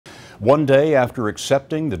One day after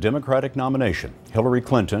accepting the Democratic nomination, Hillary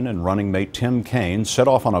Clinton and running mate Tim Kaine set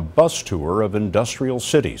off on a bus tour of industrial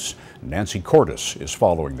cities. Nancy Cordes is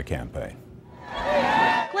following the campaign.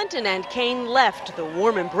 Clinton and Kaine left the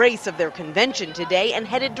warm embrace of their convention today and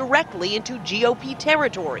headed directly into GOP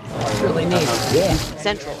territory. Really neat.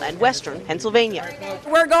 Central and western Pennsylvania.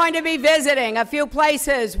 We're going to be visiting a few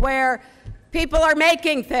places where people are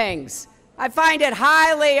making things. I find it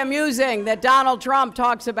highly amusing that Donald Trump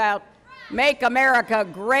talks about make America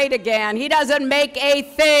great again. He doesn't make a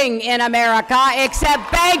thing in America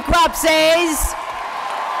except bankruptcies.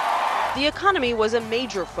 The economy was a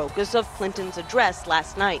major focus of Clinton's address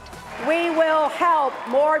last night. We will help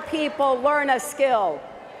more people learn a skill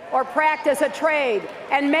or practice a trade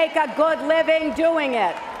and make a good living doing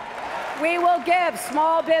it. We will give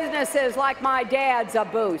small businesses like my dad's a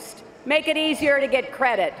boost, make it easier to get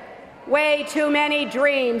credit. Way too many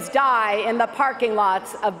dreams die in the parking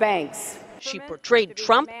lots of banks. She portrayed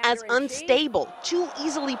Trump as unstable, too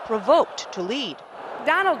easily provoked to lead.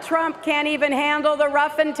 Donald Trump can't even handle the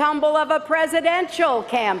rough and tumble of a presidential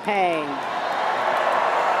campaign.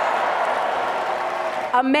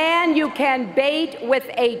 A man you can bait with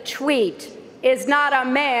a tweet is not a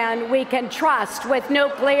man we can trust with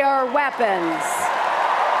nuclear weapons.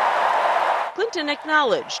 Clinton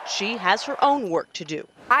acknowledged she has her own work to do.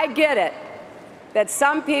 I get it, that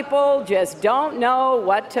some people just don't know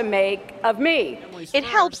what to make of me. It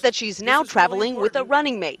helps that she's now traveling with a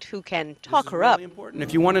running mate who can talk her up.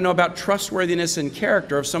 If you want to know about trustworthiness and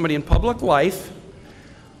character of somebody in public life,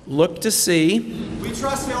 look to see. We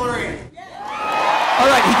trust Hillary. All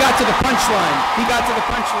right, he got to the punchline. He got to the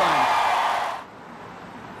punchline.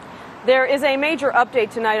 There is a major update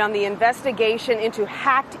tonight on the investigation into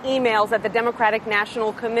hacked emails at the Democratic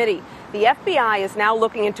National Committee. The FBI is now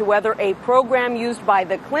looking into whether a program used by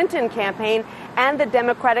the Clinton campaign and the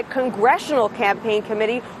Democratic Congressional Campaign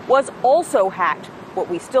Committee was also hacked. What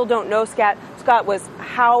we still don't know, Scott, was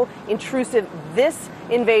how intrusive this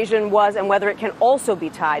invasion was and whether it can also be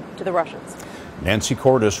tied to the Russians. Nancy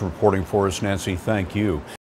Cordes reporting for us. Nancy, thank you.